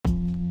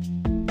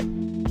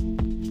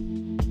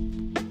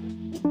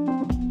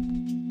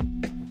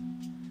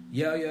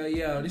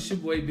Yo, this your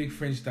boy Big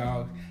French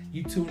Dog.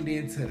 You tuned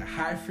in to the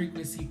High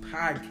Frequency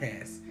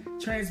Podcast,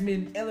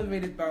 transmitting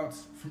elevated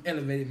thoughts from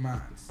elevated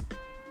minds.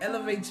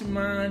 Elevate your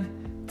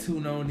mind,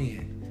 tune on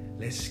in.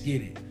 Let's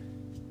get it.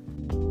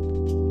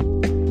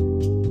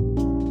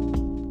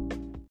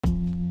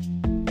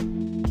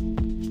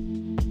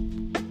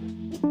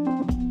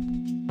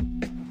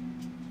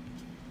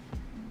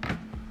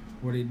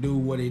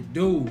 What it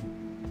do?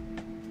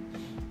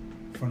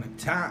 From the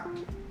top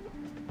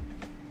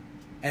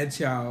at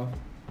y'all,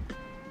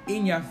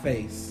 in your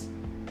face.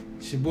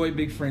 It's your boy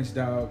Big French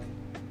Dog.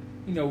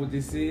 You know what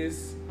this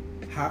is.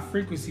 High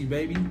frequency,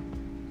 baby.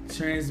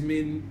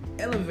 Transmitting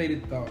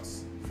elevated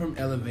thoughts from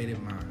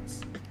elevated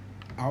minds.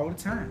 All the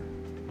time.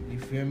 You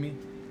feel me?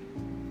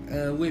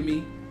 With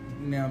me,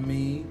 you know what I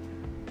mean?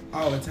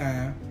 All the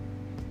time.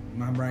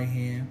 My right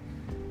hand.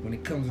 When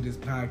it comes to this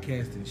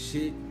podcast and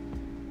shit.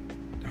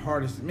 The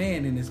hardest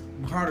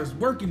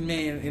working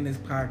man in this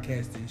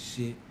podcast and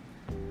shit.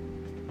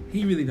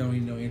 He really don't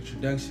need no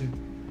introduction,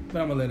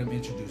 but I'm gonna let him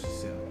introduce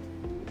himself.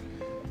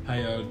 How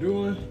y'all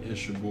doing?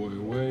 It's your boy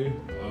Way.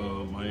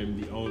 I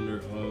am the owner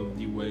of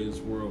the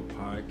Way's World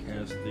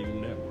Podcasting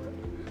Network.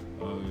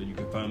 You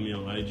can find me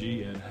on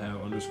IG at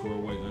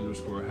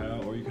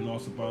how_way_how, or you can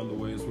also find the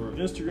Way's World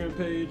Instagram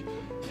page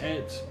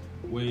at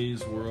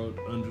Way's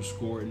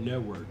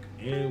World_network.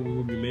 And we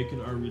will be making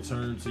our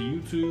return to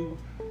YouTube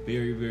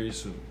very, very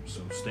soon.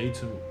 So stay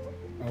tuned.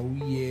 Oh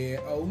yeah.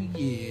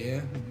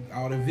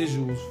 All the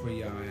visuals for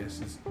y'all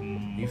asses.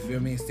 You feel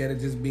me? Instead of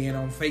just being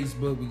on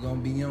Facebook, we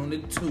gonna be on the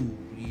tube.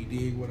 You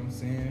dig what I'm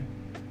saying?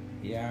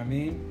 Yeah, I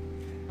mean.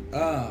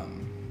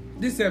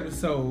 This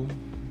episode,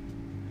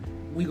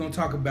 we gonna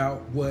talk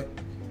about what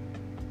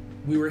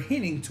we were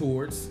hinting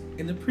towards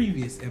in the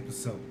previous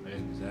episode.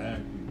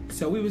 Exactly.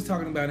 So we was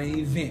talking about an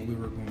event we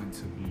were going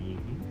to.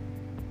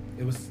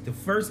 It was the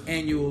first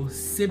annual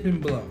Sip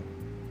and Blow.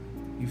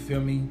 You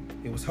feel me?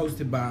 It was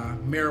hosted by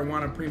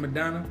Marijuana Prima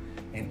Donna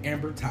and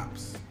Amber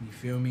Tops. You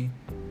feel me?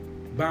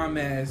 Bomb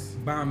ass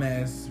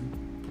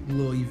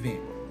little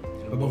event.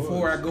 But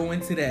before I go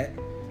into that,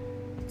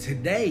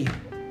 today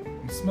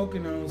I'm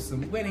smoking on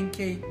some wedding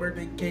cake,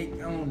 birthday cake.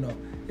 I don't know.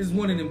 It's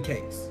one of them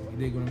cakes. You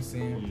dig what I'm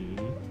saying?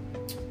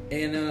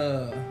 And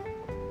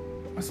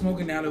I'm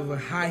smoking out of a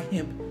high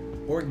hemp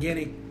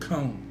organic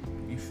cone.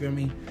 You feel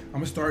me? I'm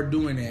gonna start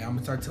doing that. I'm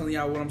gonna start telling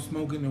y'all what I'm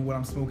smoking and what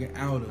I'm smoking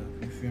out of.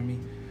 You feel me?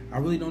 I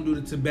really don't do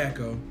the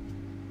tobacco,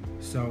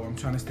 so I'm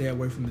trying to stay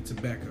away from the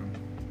tobacco.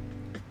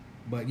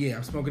 But yeah,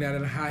 I'm smoking out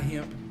of the high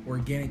hemp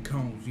organic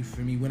cones. You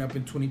feel me? Went up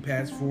in 20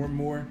 past 4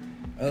 more.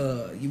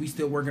 We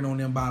still working on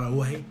them, by the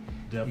way.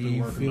 Definitely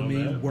you working feel on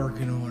me? that.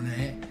 Working on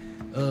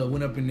that.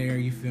 Went up in there.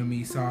 You feel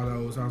me? Saw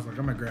those. I was like,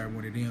 I'm gonna grab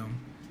one of them.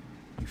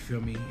 You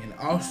feel me? And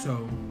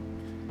also,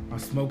 I'm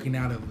smoking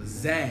out of a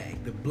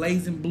Zag, the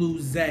Blazing Blue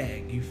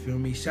Zag. You feel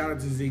me? Shout out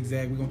to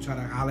Zigzag. We're gonna try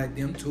to holler at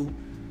them too.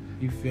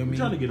 You feel me? We're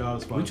trying to get all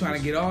the sponsors. We're trying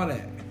to get all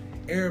that.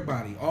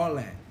 Everybody, all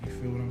that. You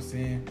feel what I'm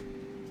saying?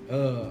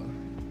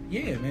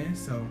 Yeah, man.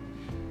 So,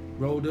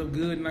 rolled up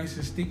good, nice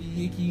and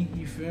sticky icky.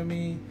 You feel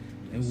me?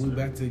 And we're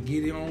about to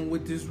get it on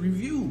with this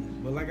review.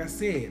 But like I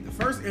said, the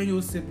first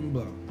annual Sip and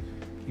Blow.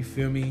 You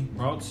feel me?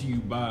 Brought to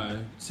you by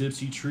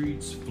Tipsy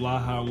Treats, Fly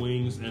High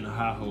Wings, and the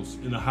High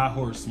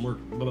Horse Smoke.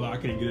 I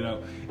can't get it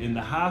out. In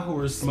the High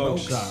Horse Smoke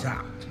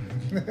Shop.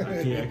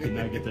 I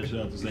cannot get that shit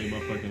out to save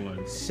my fucking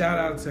life. Shout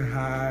out to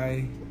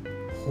High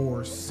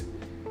Horse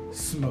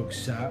Smoke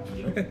Shop.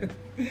 Yep.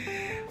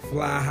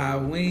 Fly High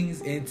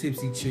Wings and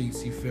Tipsy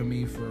Treats. You feel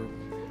me? For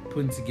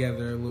putting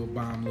together a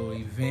little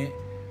event.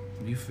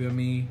 You feel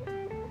me?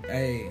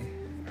 Hey,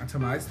 I'm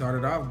talking about, I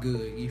started off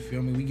good. You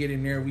feel me? We get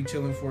in there, we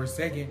chilling for a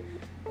second.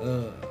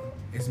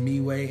 It's me,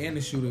 Way, and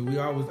the shooter.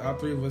 All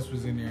three of us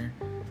was in there.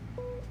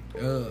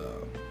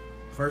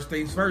 First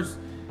things first,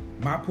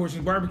 My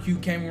Portion Barbecue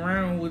came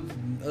around with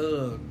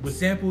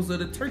samples of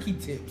the turkey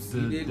tips.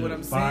 You dig what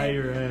I'm saying?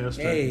 Fire ass.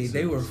 Hey,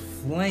 they were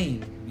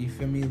flame. You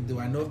feel me? Do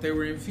I know if they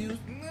were infused?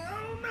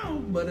 I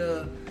don't know, but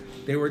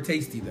they were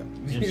tasty though.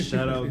 And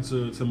shout out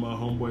to my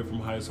homeboy from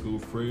high school,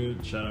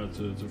 Fred. Shout out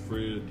to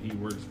Fred. He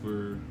works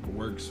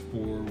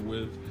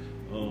with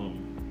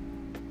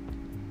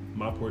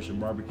My Portion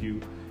Barbecue.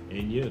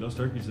 And yeah, those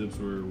turkey tips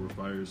were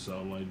fire.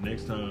 So like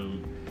next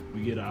time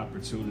we get an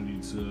opportunity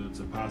to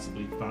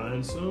possibly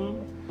find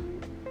some,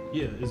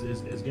 yeah,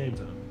 it's game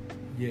time.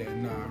 Yeah,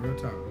 nah, real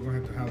talk. We're gonna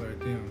have to holler at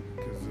them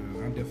because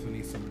I definitely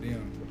need some of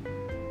them.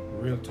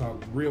 Real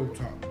talk.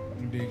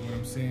 You dig what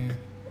I'm saying?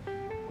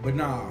 But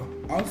nah,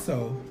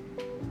 also,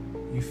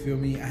 you feel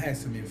me? I had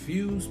some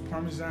infused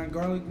Parmesan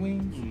garlic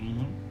wings.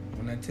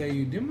 When I tell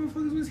you, them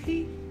motherfuckers was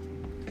heat.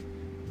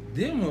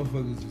 Them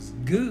motherfuckers was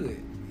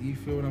good. You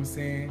feel what I'm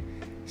saying?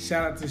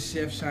 Shout out to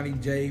Chef Shawnee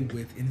J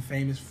with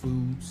Infamous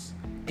Foods,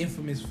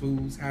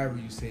 however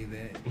you say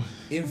that.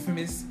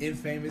 Infamous,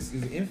 is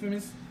it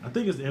infamous? I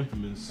think it's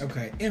infamous.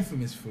 Okay,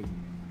 infamous food.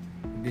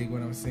 You dig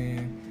what I'm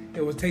saying?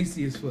 It was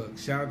tasty as fuck.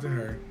 Shout out to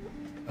her.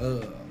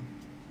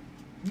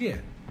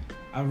 Yeah.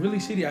 I'm really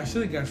shitty. I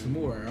should have got some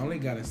more. I only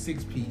got a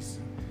 6-piece.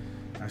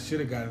 I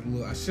should have got a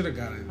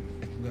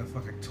We got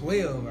fucking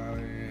 12 out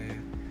there.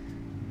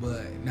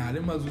 But nah,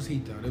 them mugs was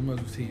heat though. Them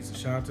mugs was heat. So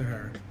shout out to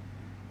her.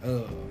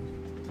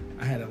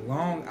 I had a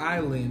Long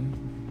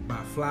Island by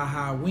Fly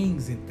High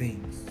Wings and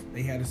Things.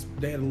 They had a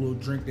little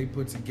drink they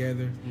put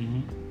together.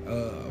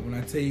 Mm-hmm. When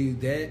I tell you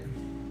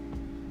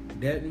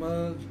that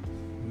mug,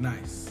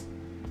 nice.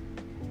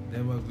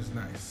 That mug was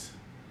nice.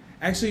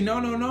 Actually,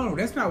 no.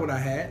 That's not what I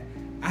had.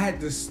 I had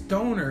the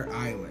Stoner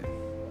Island.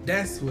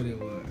 That's what it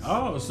was.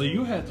 Oh, so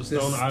you had the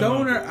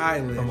Stoner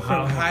Island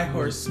from High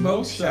Horse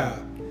Smoke Shop.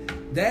 Shop.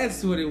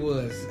 That's what it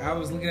was. I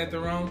was looking at the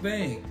wrong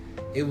thing.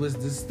 It was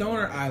the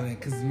Stoner Island.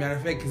 Because, as a matter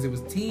of fact, because it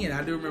was 10.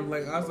 I do remember,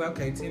 I was like,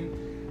 okay,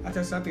 10. I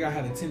think I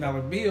had a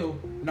 $10 bill.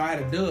 No, I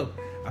had a dub.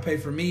 I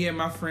paid for me and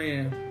my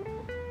friend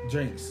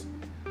drinks.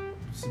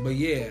 But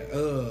yeah,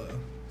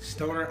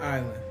 Stoner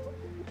Island.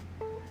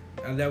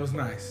 That was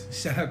nice.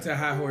 Shout out to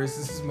High Horse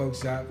Smoke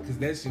Shop because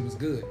that shit was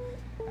good.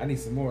 I need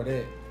some more of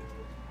that.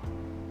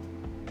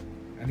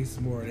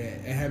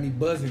 It had me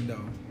buzzing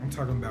though. I'm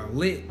talking about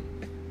lit.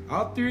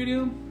 All three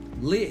of them,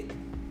 lit.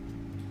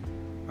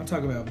 I'm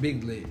talking about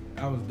big lit.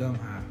 I was dumb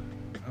high.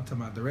 I'm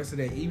talking about the rest of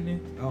that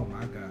evening. Oh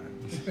my God.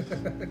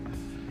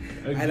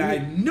 And I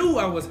knew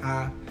I was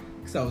high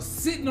because I was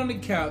sitting on the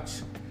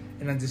couch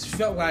and I just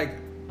felt like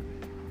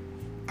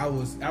I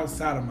was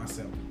outside of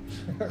myself.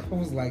 I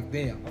was like,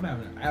 damn, I'm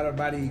having an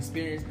out-of-body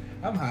experience.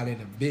 I'm hot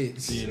in a bitch.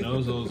 See, and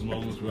those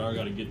moments where I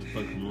gotta get the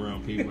fuck from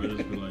around people. I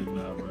just be like,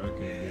 nah, bro, I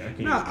can't.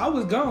 Nah, I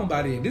was gone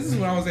by then. This is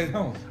when I was at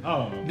home.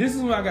 Oh. This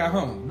is when I got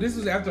home. This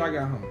was after I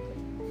got home.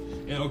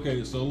 And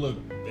okay, so look,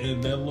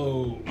 and that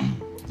little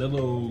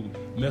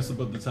mess up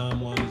of the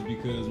timeline is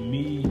because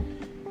me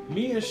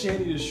and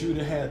Shanny the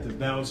shooter had to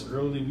bounce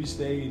early. We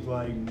stayed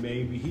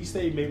he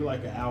stayed maybe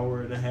like an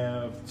hour and a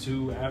half,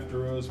 2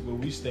 after us, but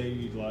we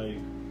stayed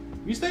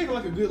for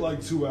like a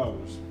good 2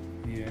 hours.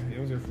 Yeah, it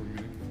was there for a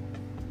minute.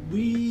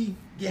 We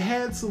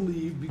had to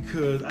leave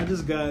because I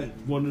just got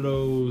one of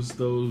those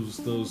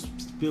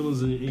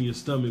feelings in your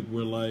stomach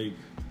where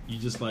you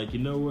just you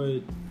know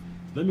what?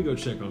 Let me go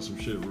check on some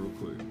shit real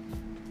quick.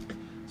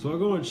 So I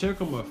go and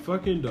check on my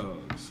fucking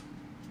dogs.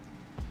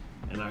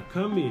 And I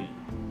come in.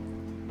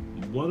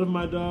 One of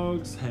my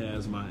dogs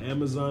has my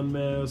Amazon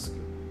mask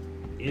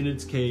in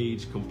its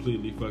cage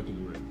completely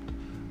fucking ripped.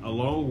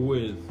 Along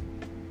with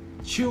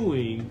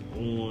chewing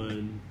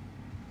on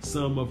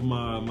some of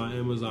my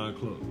Amazon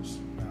clothes.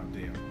 Oh,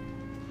 damn.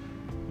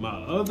 My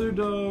other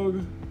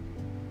dog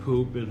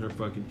pooped in her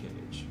fucking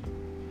cage.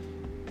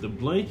 The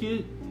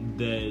blanket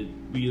that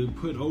we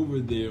put over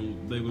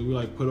them,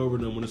 we put over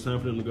them when it's time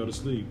for them to go to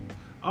sleep,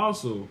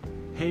 also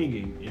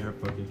hanging in her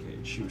fucking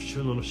cage. She was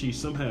chewing on. She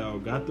somehow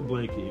got the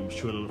blanket and was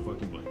chewing on the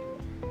fucking blanket.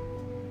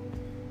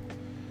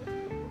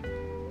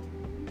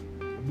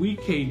 We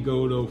can't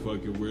go no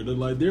fucking where. They're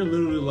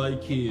literally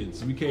like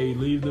kids. We can't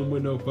leave them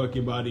with no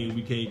fucking body, and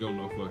we can't go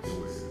no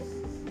fucking where.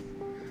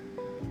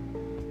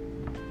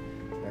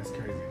 That's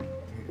crazy.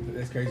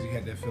 That's crazy. You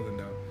had that feeling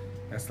though.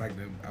 That's like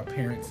our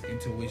parents'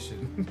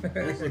 intuition.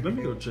 Let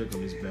me go check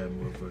on these bad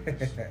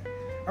motherfuckers.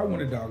 I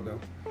want a dog though.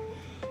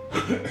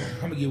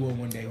 I'm gonna get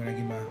one day when I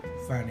get my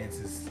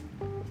finances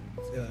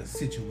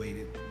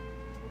situated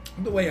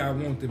the way I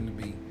want them to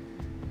be.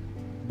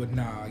 But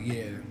nah,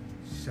 yeah.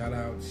 Shout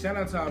out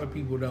to all the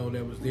people though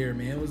that was there,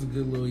 man. It was a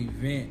good little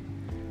event.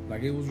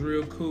 It was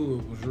real cool.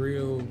 It was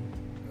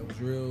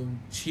real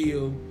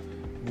chill.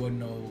 Wasn't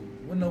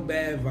no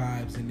bad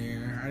vibes in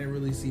there. I didn't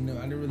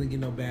really get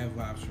no bad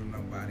vibes from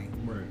nobody.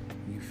 Right.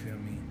 You feel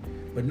me?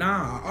 But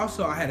nah,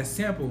 also I had a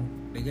sample.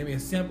 They gave me a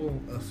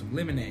sample of some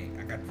lemonade.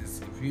 I got this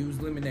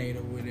infused lemonade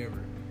or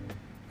whatever.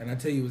 And I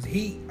tell you, it was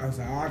heat. I was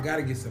like, oh, I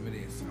gotta get some of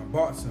this. I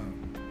bought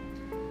some.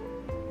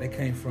 They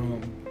came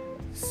from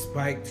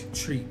Spiked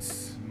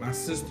Treats. My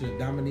sister,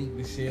 Dominique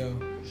Michelle.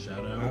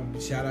 Shout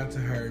out to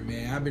her,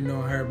 man. I've been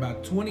knowing her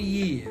about 20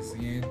 years,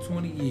 man.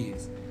 20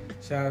 years.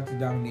 Shout out to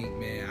Dominique,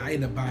 man. I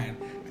ended up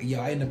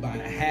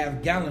buying a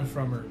half gallon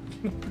from her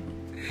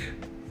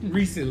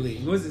recently.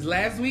 Was this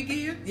last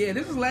weekend? Yeah,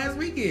 this was last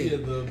weekend.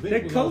 Yeah,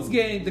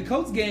 the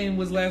Colts game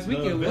was last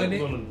weekend, wasn't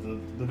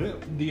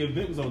it? The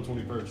event was on the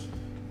 21st.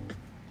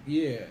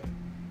 Yeah.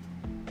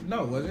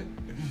 No, was it?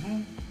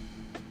 Mm-hmm.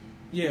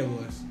 Yeah, it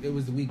was. It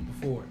was the week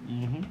before.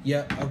 Mm-hmm.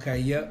 Yep. Okay.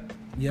 Yep.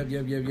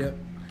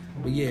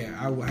 But yeah,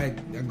 I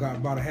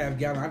bought a half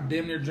gallon. I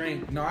damn near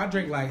drank. No, I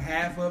drank like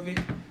half of it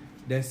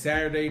that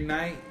Saturday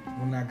night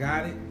when I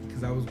got it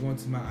because I was going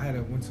to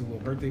went to a little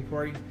birthday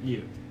party.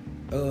 Yeah.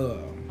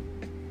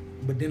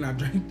 But then I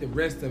drank the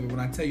rest of it. When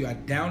I tell you I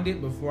downed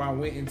it before I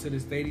went into the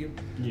stadium,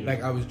 yeah.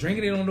 I was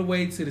drinking it on the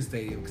way to the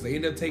stadium because I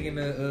ended up taking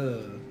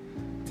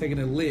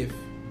a lift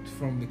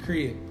from the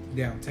crib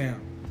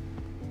downtown.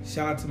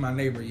 Shout out to my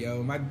neighbor,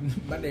 yo. My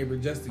neighbor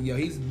Justin, yo.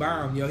 He's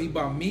bomb, yo. He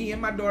bought me and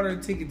my daughter a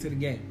ticket to the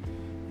game.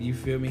 You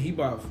feel me? He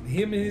bought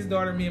him and his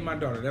daughter, me and my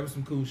daughter. That was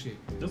some cool shit.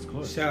 That's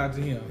cool. Shout out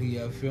to him. He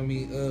feel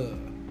me?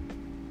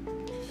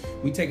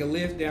 We take a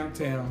lift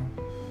downtown.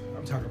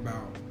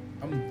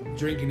 I'm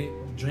drinking it.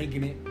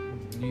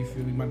 You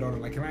feel me? My daughter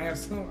can I have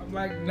some? I'm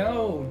like,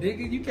 no,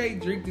 nigga, you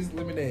can't drink this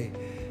lemonade.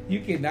 You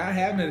cannot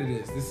have none of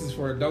this. This is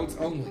for adults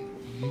only.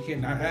 You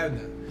cannot have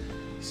none.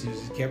 She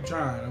just kept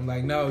trying. I'm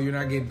like, no, you're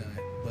not getting none.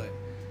 But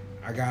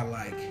I got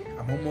like,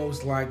 I'm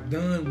almost like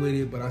done with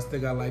it, but I still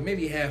got like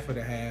maybe half of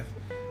the half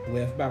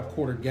left, about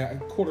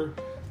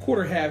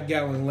quarter half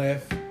gallon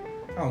left.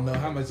 I don't know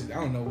how much. I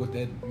don't know what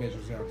that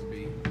measures out to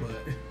be,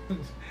 but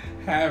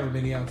however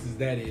many ounces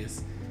that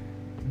is.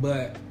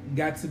 But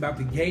got to about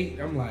the gate,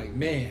 I'm like,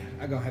 man,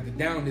 I gonna have to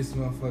down this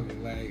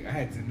motherfucker. Like, I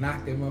had to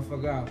knock that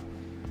motherfucker out.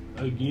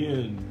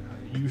 Again,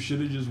 you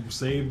should have just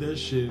saved that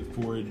shit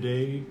for a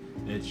day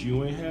that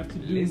you ain't have to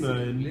do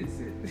nothing.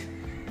 Listen.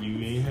 You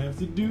ain't have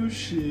to do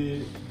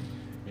shit,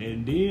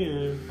 and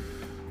then,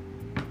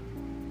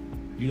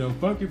 you know,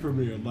 fuck it from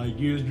here. Like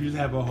you just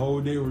have a whole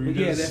day where you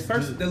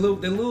the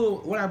little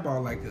what I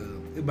bought like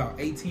about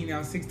 18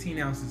 ounce, 16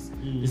 ounces.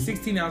 Mm-hmm. The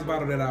 16 ounce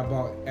bottle that I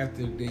bought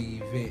after the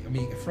event. I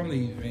mean, from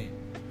the event,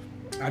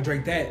 I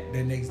drank that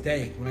the next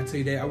day. When I tell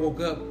you that, I woke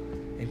up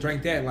and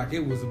drank that like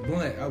it was a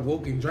blunt. I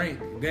woke and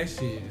drank that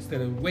shit instead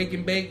of wake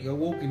and bake. I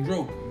woke and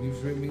drove. You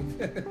feel me?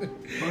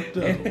 Fucked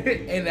up.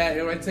 and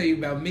I tell you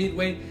about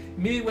midway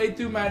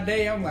through my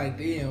day, I'm like,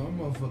 damn, I'm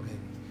motherfucking,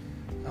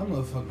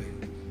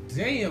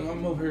 damn,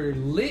 I'm over here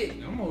lit.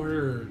 I'm over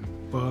here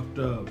fucked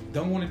up.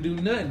 Don't want to do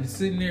nothing.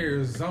 Sitting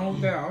there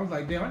zoned out. I was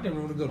like, damn, I didn't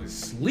want to go to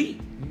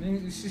sleep.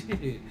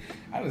 Shit,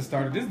 I just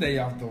started this day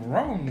off the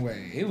wrong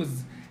way.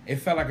 It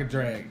felt like a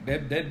drag.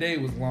 That day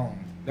was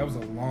long. That was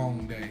a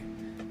long day.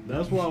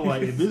 That's why,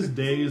 like, if it's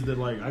days that,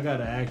 like, I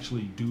gotta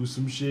actually do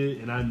some shit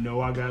and I know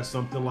I got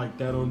something like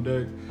that on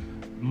deck,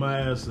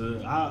 my ass,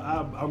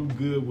 I'm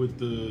good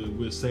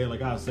with saying,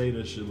 like, I say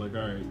that shit, like,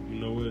 all right, you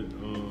know what,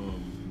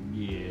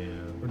 yeah.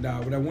 But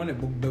nah, what I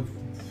wanted, but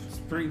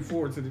spring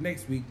forward to the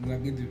next week when I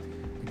get to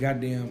the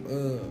goddamn,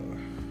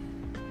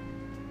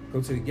 go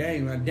to the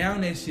game. I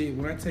down that shit.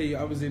 When I tell you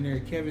I was in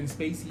there, Kevin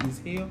Spacey as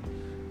hell,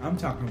 I'm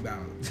talking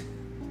about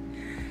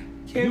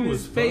Kevin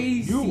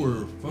Spacey. You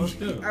were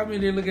fucked up. I'm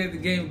in there looking at the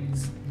game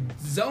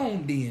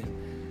zoned in.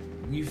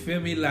 You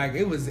feel me? Like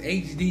it was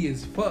HD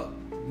as fuck.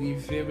 You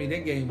feel me?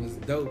 That game was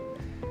dope.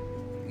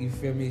 You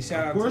feel me?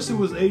 Shout out. Of course, it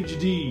was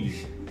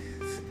HD.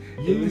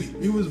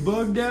 You was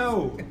bugged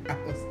out.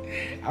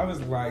 I was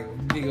like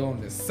nigga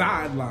on the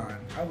sideline.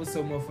 I was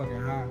so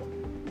motherfucking high.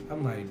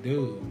 I'm like,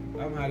 dude,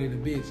 I'm hot in a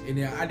bitch. And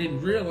then I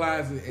didn't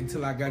realize it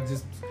until I got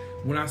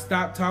when I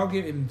stopped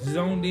talking and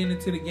zoned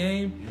into the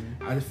game.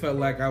 I just felt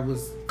like I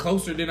was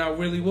closer than I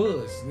really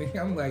was.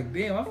 I'm like,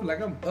 damn, I feel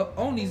like I'm up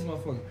on these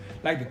motherfuckers.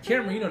 Like the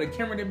camera, the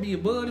camera that be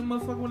above the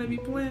motherfucker when they be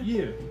playing?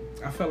 Yeah.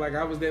 I felt like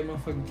I was that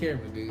motherfucking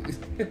camera, dude.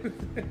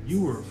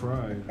 You were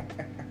fried.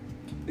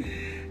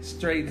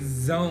 Straight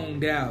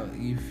zoned out,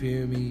 you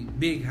feel me?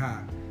 Big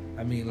high.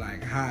 I mean,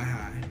 like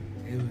high.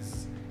 It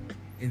was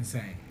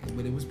insane.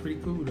 But it was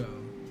pretty cool, though.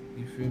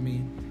 You feel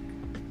me?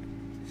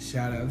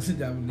 Shout out to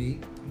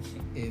Dominique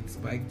and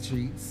Spike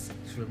Treats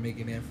for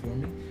making that for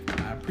me.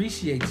 I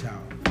appreciate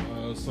y'all.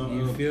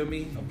 You feel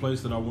me? A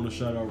place that I want to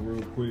shout out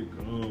real quick.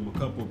 A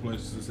couple of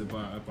places, if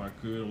I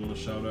could, I want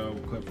to shout out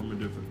Cut From a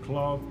Different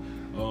Cloth.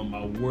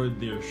 I wore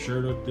their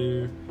shirt up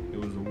there. It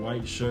was a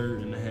white shirt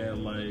and it had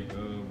like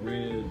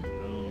red.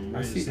 I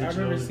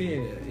remember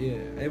seeing it.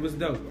 Yeah, it was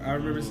dope. I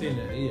remember seeing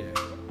it. Yeah.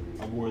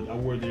 I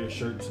wore their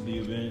shirt to the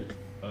event.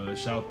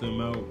 Shout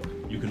them out.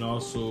 You can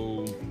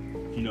also,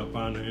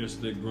 find their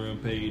Instagram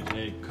page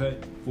at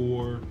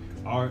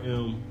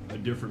cut4rm a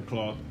different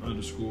cloth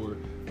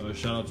 _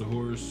 shout out to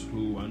Horace,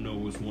 who I know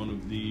was one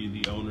of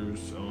the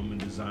owners and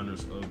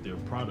designers of their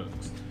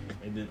products.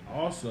 And then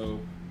also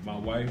my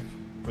wife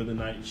for the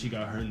night, she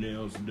got her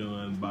nails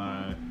done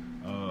by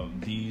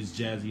These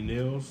Jazzy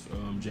Nails,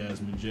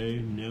 Jasmine J,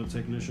 nail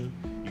technician.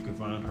 You can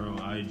find her on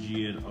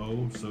IG at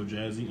so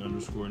Jazzy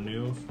 _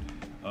 nails.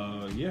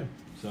 Yeah.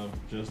 So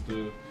just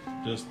a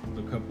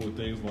couple of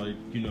things, like,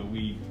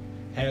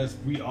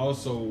 we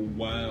also,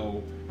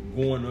 while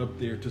going up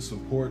there to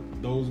support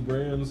those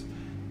brands,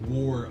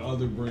 wore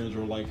other brands or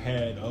like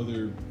had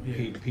other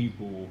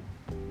people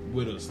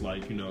with us,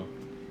 like,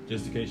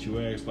 just in case you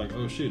ask, like,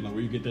 oh shit, like,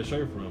 where you get that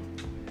shirt from?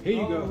 Here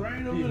you go,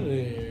 right over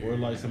there. Or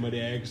like somebody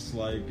asks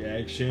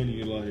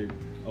Shanny, like,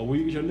 oh, where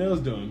you get your nails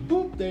done?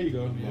 Boop, there you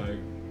go. Yeah. Like,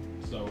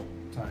 so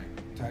tight.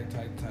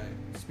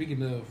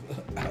 Speaking of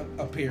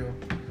apparel,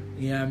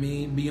 you know what I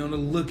mean? Be on the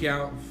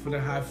lookout for the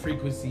high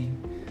frequency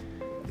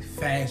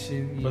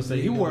fashion. But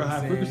say you wore a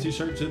high frequency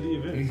shirt to the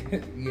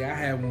event. Yeah, I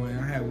had one.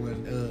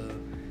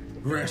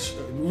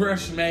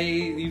 Rush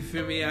made. You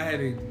feel me? I had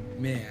to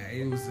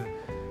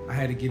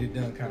get it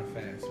done kind of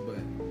fast. But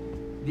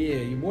yeah,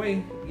 your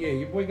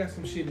boy got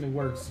some shit in the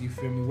works. You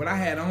feel me? What I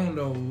had on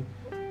though,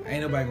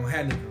 ain't nobody gonna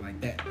have nothing like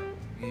that.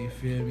 You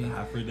feel me?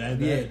 I forgot that.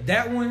 Yeah,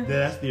 that one.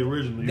 That's the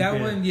original.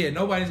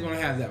 Nobody's gonna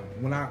have that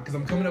one. Because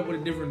I'm coming up with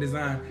a different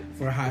design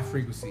for a high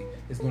frequency.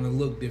 It's gonna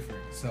look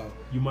different. So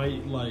you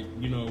might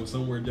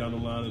somewhere down the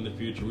line in the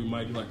future, we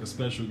might do like a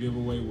special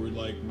giveaway where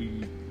like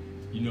we,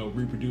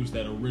 reproduce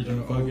that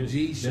original fucking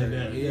OG shirt.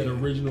 that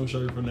original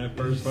shirt from that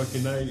first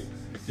fucking night.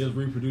 Just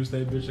reproduce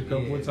that bitch a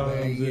couple of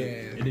times.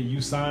 And then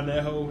you sign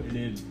that hoe, and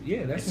then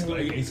that's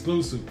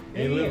exclusive.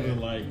 And literally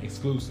like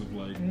exclusive,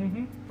 like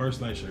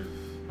first night shirt.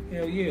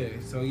 Hell yeah.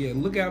 So yeah,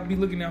 be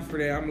looking out for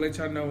that. I'm gonna let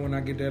y'all know when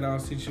I get that all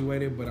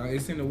situated, but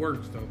it's in the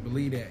works though.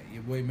 Believe that.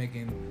 Your boy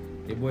making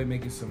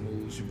some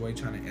moves. Your boy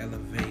trying to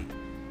elevate.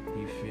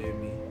 You feel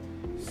me?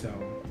 So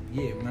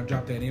yeah, when I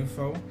drop that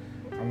info,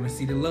 I want to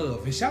see the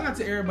love. And shout out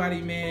to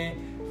everybody,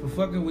 man, for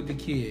fucking with the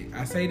kid.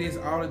 I say this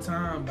all the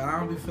time, but I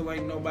don't feel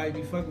like nobody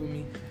be fucking with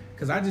me,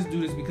 cause I just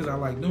do this because I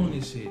like doing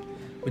this shit.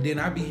 But then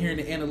I be hearing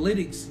the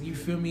analytics, you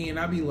feel me, and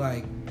I be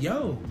like,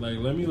 yo, like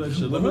let me let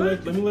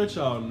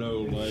y'all know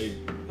like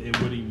and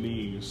what he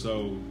means.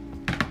 So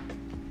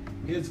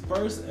his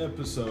first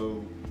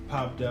episode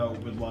popped out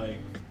with like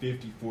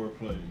 54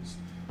 plays,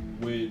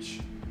 which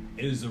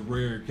is a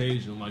rare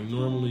occasion. Like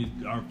normally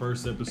our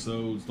first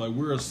episodes, like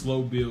we're a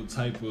slow build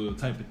type of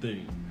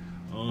thing.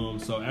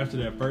 So after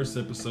that first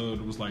episode,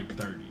 it was like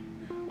 30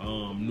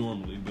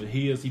 normally, but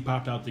he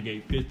popped out the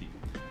gate 50.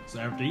 So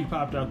after he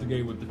popped out the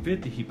gate with the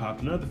 50, he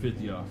popped another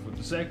 50 off with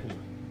the second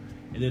one,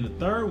 and then the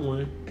third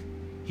one,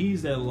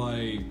 he's at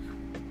like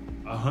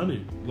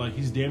 100. Like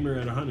he's damn near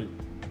at 100.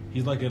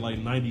 He's like at like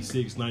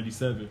 96,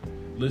 97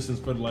 listens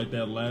for like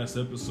that last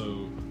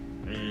episode.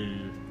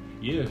 And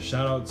yeah,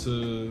 shout out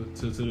to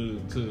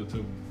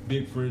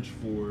Big French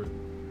for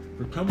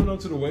coming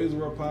onto the Ways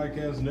World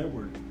Podcast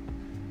Network.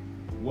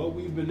 What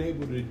we've been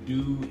able to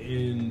do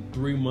in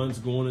 3 months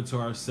going into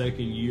our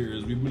second year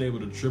is we've been able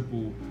to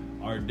triple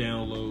our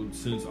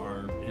downloads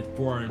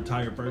for our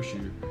entire first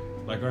year.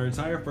 Like our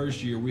entire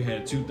first year, we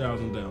had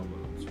 2,000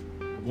 downloads.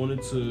 Going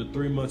into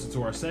 3 months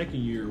into our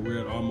second year, we're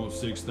at almost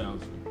 6,000.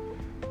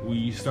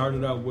 We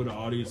started out with an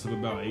audience of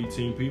about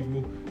 18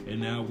 people, and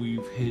now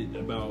we've hit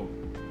about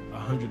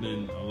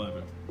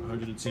 111.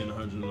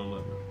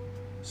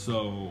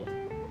 So,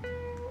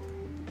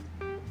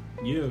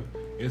 yeah,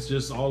 it's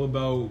just all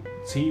about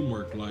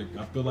teamwork. Like,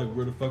 I feel like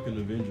we're the fucking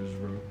Avengers,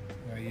 bro.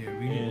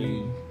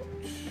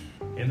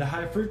 And the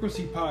High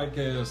Frequency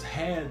Podcast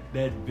had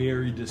that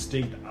very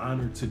distinct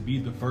honor to be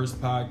the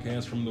first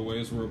podcast from the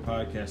Ways World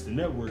Podcasting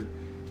Network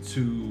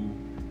to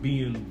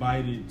be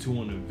invited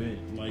to an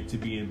event. Like, to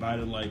be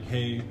invited, like,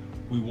 hey,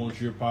 we want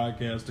your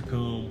podcast to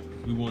come.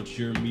 We want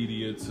your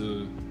media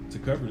to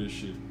cover this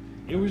shit.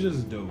 It was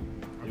just dope.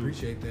 I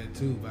appreciate that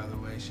too, by the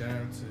way. Shout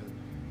out to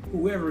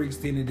whoever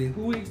extended it.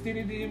 Who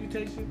extended the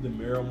invitation? The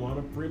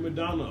Marijuana Prima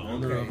Donna,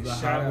 owner of the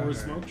Highboard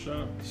Smoke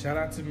Shop. Shout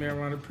out to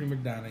Marijuana Prima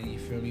Donna, you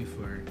feel me,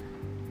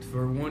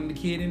 for wanting the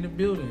kid in the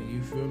building,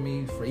 you feel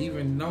me, for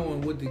even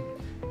knowing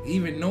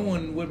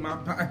what my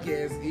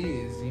podcast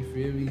is, you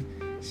feel me.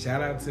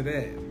 Shout out to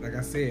that. Like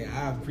I said,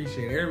 I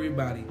appreciate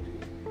everybody,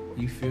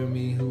 you feel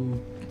me, who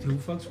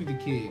fucks with the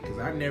kid, because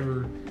I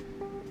never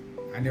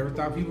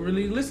thought people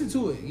really listened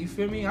to it, you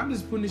feel me. I'm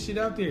just putting this shit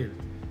out there,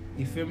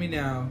 you feel me.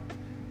 Now,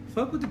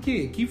 fuck with the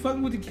kid, keep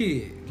fucking with the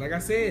kid. Like I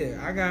said,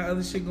 I got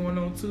other shit going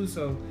on too,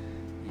 so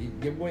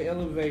your boy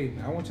elevating.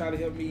 I want y'all to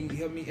help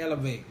me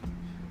elevate.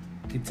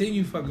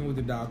 Continue fucking with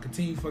the dog.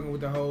 Continue fucking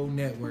with the whole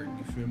network.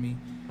 You feel me?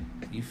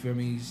 You feel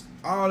me?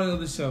 All the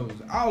other shows.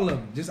 All of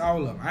them. Just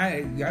all of them.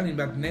 I ain't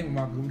about to name them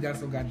all because we got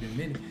so goddamn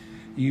many.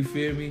 You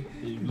feel me?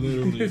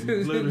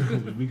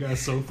 Literally. We got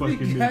so fucking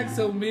many. We got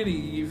so many.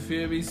 You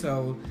feel me?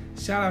 So,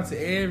 shout out to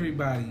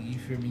everybody. You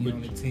feel me?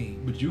 On the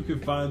team. But you can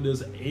find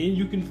us, and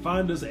you can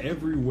find us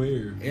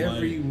everywhere.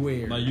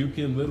 Everywhere. Like you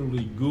can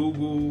literally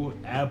Google,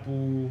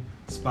 Apple,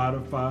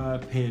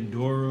 Spotify,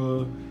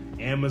 Pandora,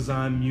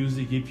 Amazon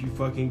Music if you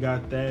fucking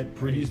got that.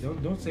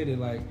 Don't say that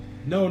like.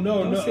 No.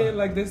 Don't say it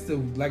like this.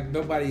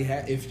 Nobody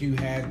had. If you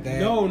had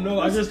that. No.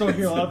 I just don't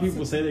hear a lot of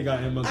people say they got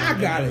Amazon.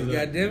 I got it.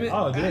 Goddamn it.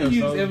 Oh damn. I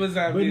use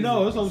Amazon. But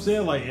no, that's what I'm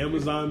saying. Like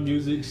Amazon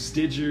Music,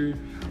 Stitcher.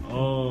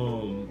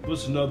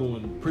 What's another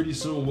one? Pretty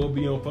soon we'll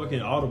be on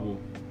fucking Audible.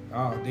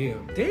 Oh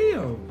damn.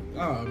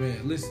 Oh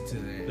man, listen to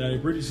that.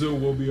 Like pretty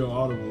soon we'll be on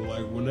Audible.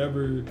 Like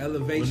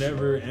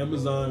whenever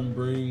Amazon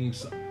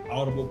brings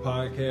Audible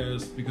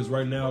Podcasts, because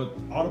right now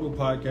Audible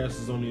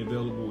Podcast is only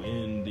available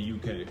in the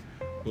UK,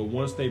 but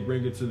once they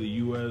bring it to the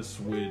US,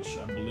 which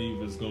I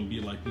believe is going to be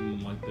like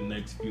in like the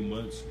next few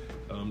months,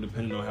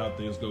 depending on how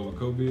things go with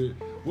COVID,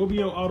 we'll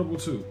be on Audible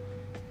too.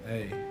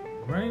 Hey,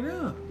 right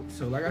now.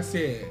 So like I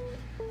said,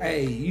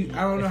 hey,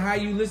 I don't know how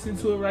you listen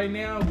to it right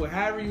now, but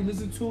however you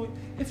listen to it,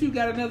 if you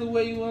got another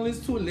way you want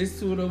to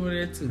listen to it over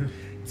there too.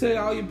 Tell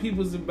all your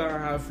peoples about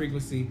High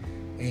Frequency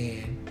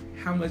and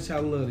how much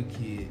y'all love the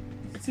kid.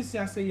 Since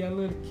y'all say y'all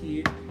love the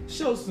kid,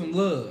 show some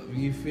love.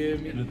 You feel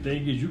me? And the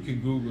thing is, you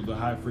can Google the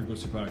High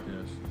Frequency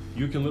Podcast.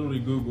 You can literally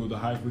Google the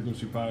High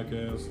Frequency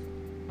Podcast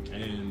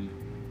and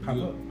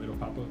it'll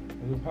pop up.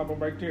 It'll pop up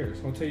right there.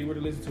 It's gonna tell you where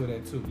to listen to it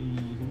at too.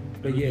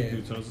 Mm-hmm. But yeah,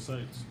 tons of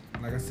sites.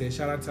 Like I said,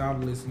 shout out to all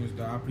the listeners,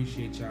 though. I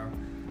appreciate y'all.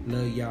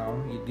 Love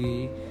y'all. You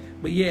dig?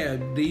 But yeah,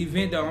 the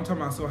event though, I'm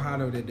talking about so hot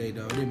though that day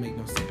though. It didn't make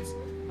no sense.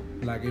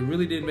 Like it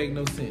really didn't make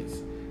no sense.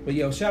 But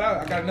yo, shout out.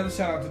 I got another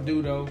shout out to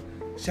do though.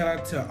 Shout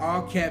out to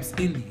All Caps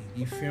Indie,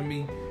 you feel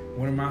me?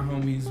 One of my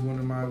homies, one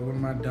of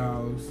my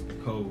dogs.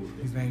 Cold.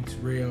 His name's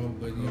Terrell,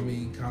 but you know what I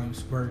mean, call him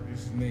Squirt.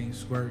 His name's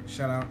Squirt.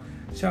 Shout out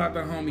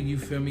the homie, you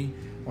feel me?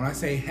 When I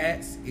say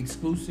hats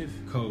exclusive,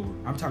 Cold.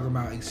 I'm talking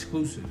about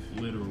exclusive.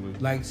 Literally.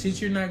 Like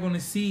shit you're not gonna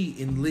see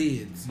in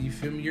lids. You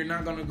feel me? You're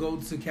not gonna go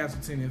to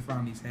Castleton and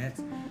find these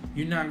hats.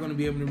 You're not gonna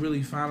be able to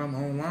really find them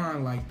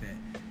online like that.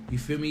 You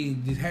feel me?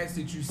 The hats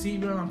that you see,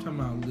 bro, I'm talking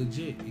about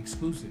legit,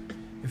 exclusive.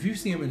 If you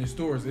see them in the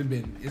stores,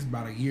 it's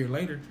about a year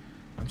later.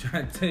 I'm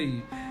trying to tell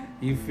you.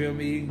 You feel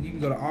me? You can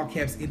go to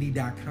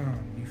allcapsindie.com.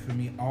 You feel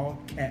me?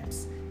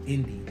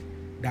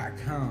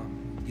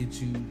 Allcapsindie.com.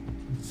 Get you,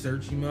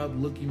 search him up,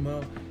 look him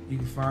up. You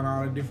can find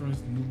all the different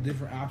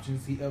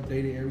options. He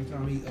updated every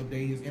time he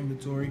updated his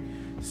inventory.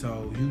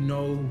 So you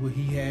know what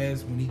he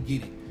has when he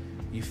get it.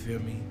 You feel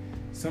me?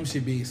 Some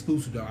shit be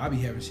exclusive though. I be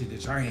having shit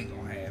that y'all ain't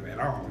gonna have at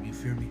all. You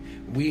feel me?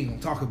 We ain't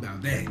gonna talk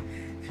about that.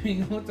 We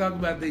ain't gonna talk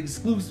about the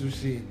exclusive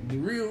shit. The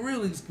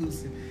real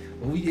exclusive.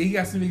 But he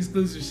got some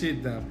exclusive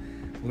shit though.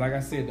 But like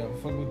I said though,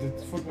 fuck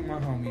with my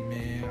homie,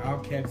 man. All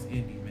Caps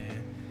Indie,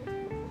 man.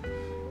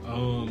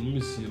 Let me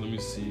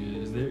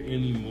see. Is there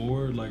any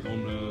more like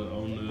on the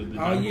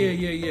Oh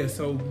yeah.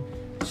 So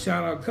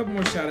a couple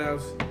more shout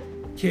outs.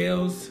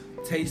 Kale's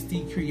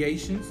Tasty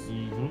Creations.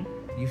 Mm-hmm.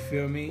 You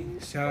feel me?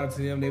 Shout out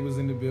to them. They was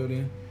in the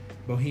building.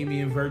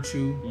 Bohemian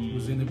Virtue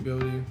was in the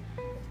building.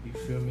 You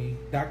feel me?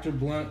 Dr.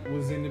 Blunt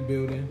was in the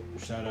building.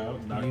 Shout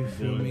out Dr. You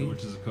feel Blunt, me?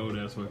 which is a cold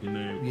ass fucking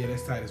name. Yeah,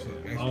 that's tight as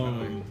fuck.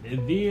 And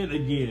then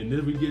again,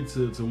 then we get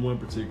to one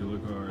particular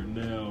card.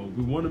 Now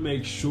we want to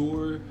make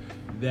sure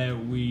that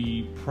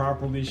we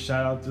properly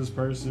shout out this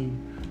person.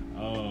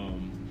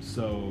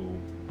 So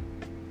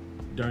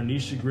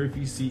Darnisha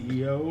Griffey,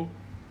 CEO.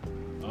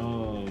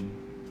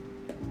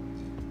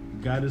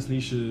 Goddess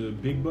Nisha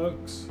Big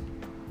Bucks.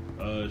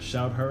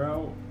 Shout her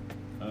out.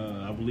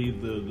 I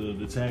believe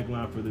the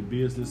tagline for the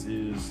business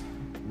is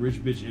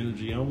 "Rich Bitch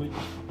Energy Only."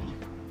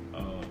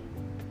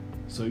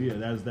 So yeah,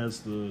 that's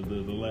the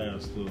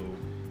last little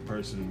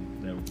person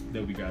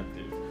that we got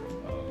there.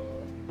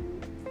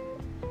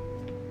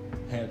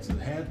 Had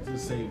to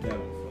save that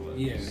one for last.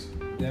 Yeah,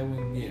 that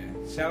one. Yeah,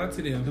 shout out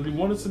to them because we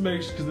wanted to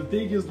make sure. Because the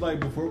thing is, like,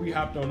 before we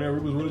hopped on there, we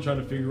was really trying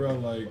to figure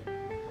out like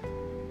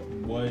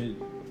what.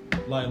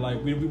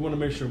 Like we want to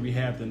make sure we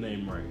have the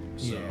name right.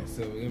 So. Yeah,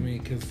 so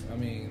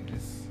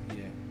it's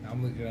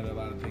I'm looking at a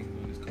lot of things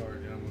on this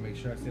card, and I'm gonna make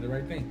sure I say the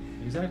right thing.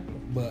 Exactly.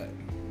 But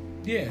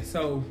yeah,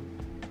 so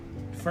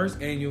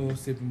first annual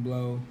Sip and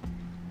Blow.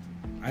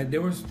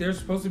 There's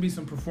supposed to be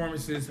some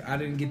performances. I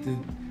didn't get to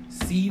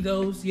see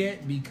those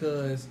yet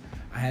because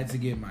I had to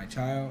get my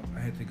child. I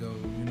had to go.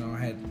 I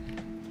had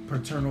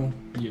paternal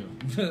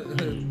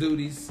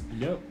duties.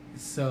 Yep.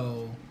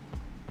 So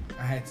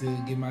I had to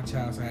get my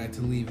child, so I had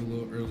to leave a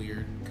little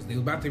earlier because they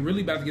were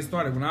really about to get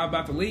started. When I was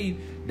about to leave,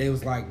 they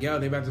was like, "Yo,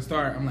 they about to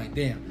start." I'm like,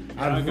 "Damn,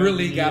 I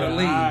really gotta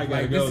leave.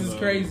 This is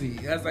crazy."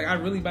 I was like, "I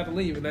really about to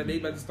leave, and they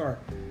about to start."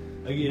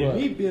 Again,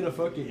 me being a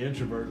fucking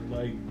introvert,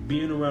 like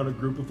being around a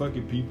group of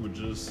fucking people,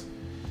 just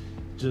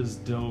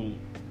don't.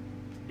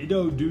 It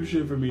don't do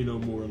shit for me no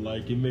more.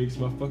 Like it makes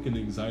my fucking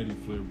anxiety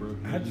flip, bro.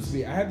 I had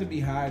to be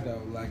high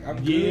though. Like I'm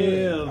good.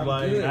 Yeah,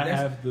 I'm good. I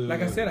have to.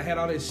 Like I said, I had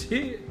all this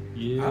shit.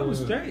 Yeah, I was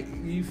straight.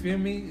 You feel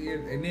me?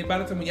 And then by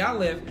the time when y'all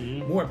left,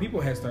 more people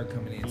had started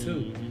coming in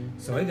too.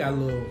 So it got a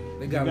little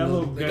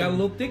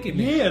thick in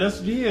there.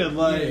 So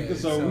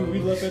we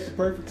left at the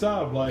perfect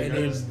time. Like, and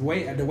then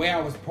the way I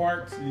was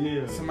parked,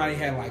 yeah, somebody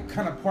had like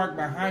kind of parked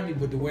behind me,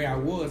 but the way I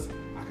was,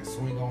 I could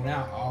swing on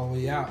out all the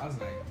way out. I was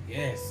like,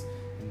 yes,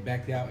 and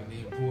backed out and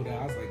then pulled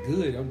out. I was like,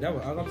 good. I was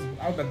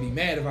about to be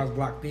mad if I was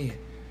blocked in.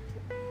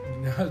 I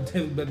was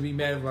definitely about to be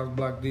mad if I was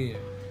blocked in.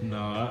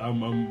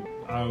 No,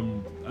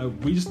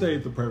 we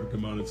stayed the perfect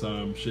amount of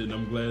time, shit, and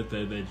I'm glad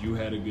that you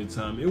had a good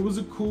time. It was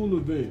a cool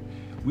event.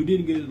 We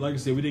didn't get, like I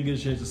said, we didn't get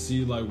a chance to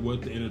see like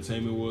what the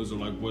entertainment was or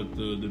like what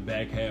the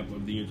back half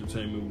of the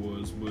entertainment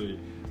was, but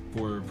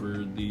for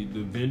the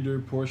vendor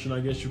portion, I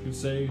guess you could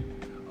say,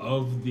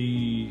 of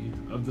the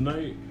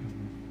night,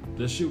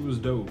 that shit was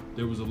dope.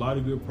 There was a lot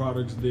of good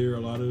products there, a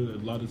lot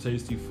of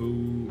tasty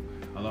food,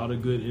 a lot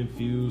of good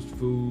infused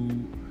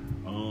food.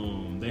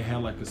 They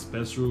had like a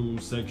special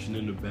section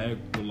in the back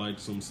with like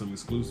some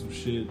exclusive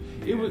shit.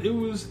 Yeah.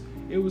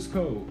 It was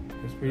cold.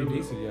 It was pretty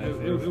decent, yeah.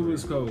 It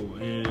was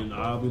cold, and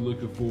I'll be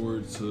looking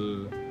forward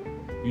to,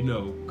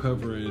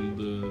 covering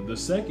the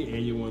second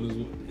annual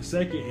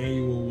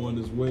one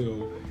as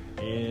well.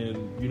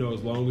 And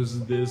as long as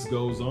this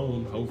goes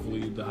on,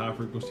 hopefully the High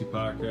Frequency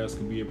Podcast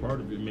can be a part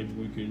of it. Maybe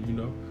we can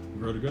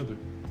grow together.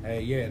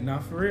 Hey, yeah,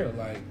 not for real.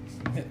 Like,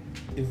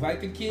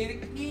 invite the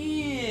kid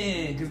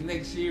again, because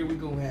next year we're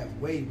going to have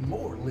way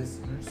more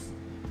listeners.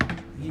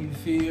 You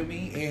feel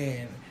me?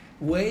 And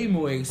way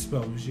more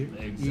exposure.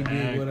 Exactly. You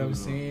dig what I'm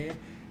saying?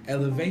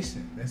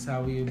 Elevation. That's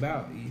how we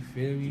about. You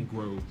feel me?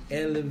 Growth.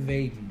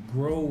 Elevating,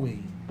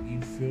 growing.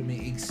 You feel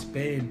me?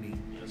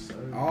 Expanding. Yes,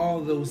 sir.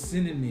 All those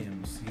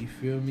synonyms. You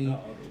feel me?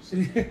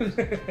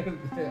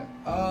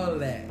 All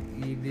that.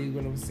 You dig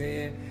what I'm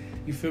saying?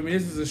 You feel me?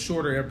 This is a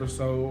shorter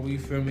episode. You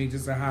feel me?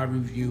 Just a high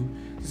review.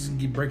 Just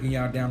keep breaking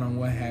y'all down on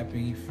what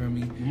happened. You feel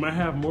me? We might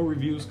have more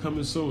reviews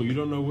coming soon. You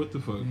don't know what the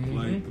fuck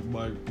like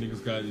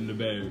niggas got in the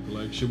bag.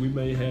 Like shit, we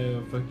may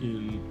have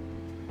fucking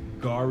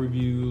GAR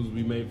reviews.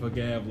 We may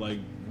fucking have like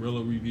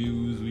Rilla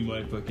reviews. We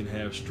might fucking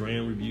have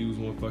Strand reviews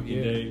one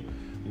fucking day.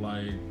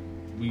 Like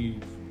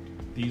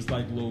these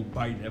like little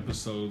bite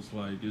episodes.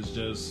 Like it's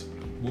just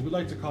what we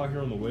like to call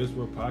here on the Ways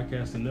World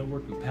Podcasting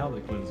Network a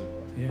palate cleanser.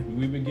 Yeah.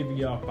 We've been giving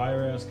y'all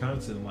fire ass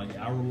content, like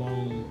hour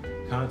long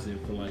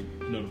content for like,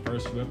 you know, the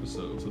first few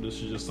episodes. So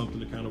this is just something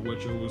to kind of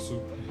wet your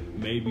whistle.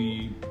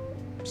 Maybe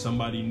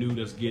somebody new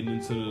that's getting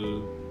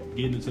into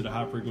the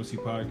High Frequency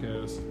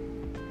Podcast.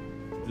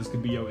 This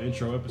could be your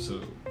intro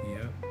episode.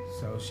 Yeah.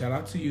 So shout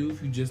out to you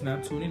if you're just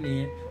not tuning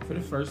in for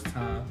the first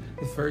time.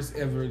 The first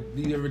ever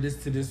you ever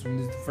listen to this one.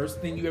 This is the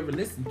first thing you ever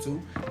listened to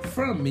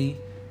from me.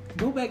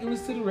 Go back and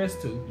listen to the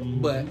rest too.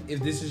 But if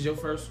this is your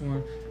first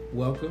one,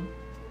 welcome.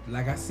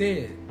 Like I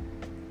said,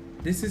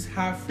 this is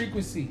High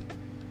Frequency.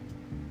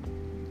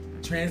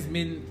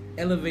 Transmitting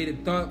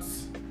elevated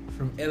thoughts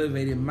from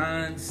elevated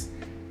minds.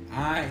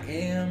 I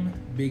am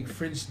Big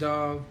French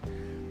Dog.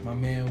 My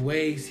man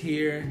Waves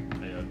here.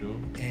 How y'all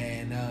doing?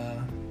 And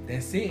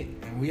that's it.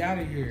 And we out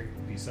of here.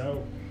 Peace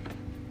out.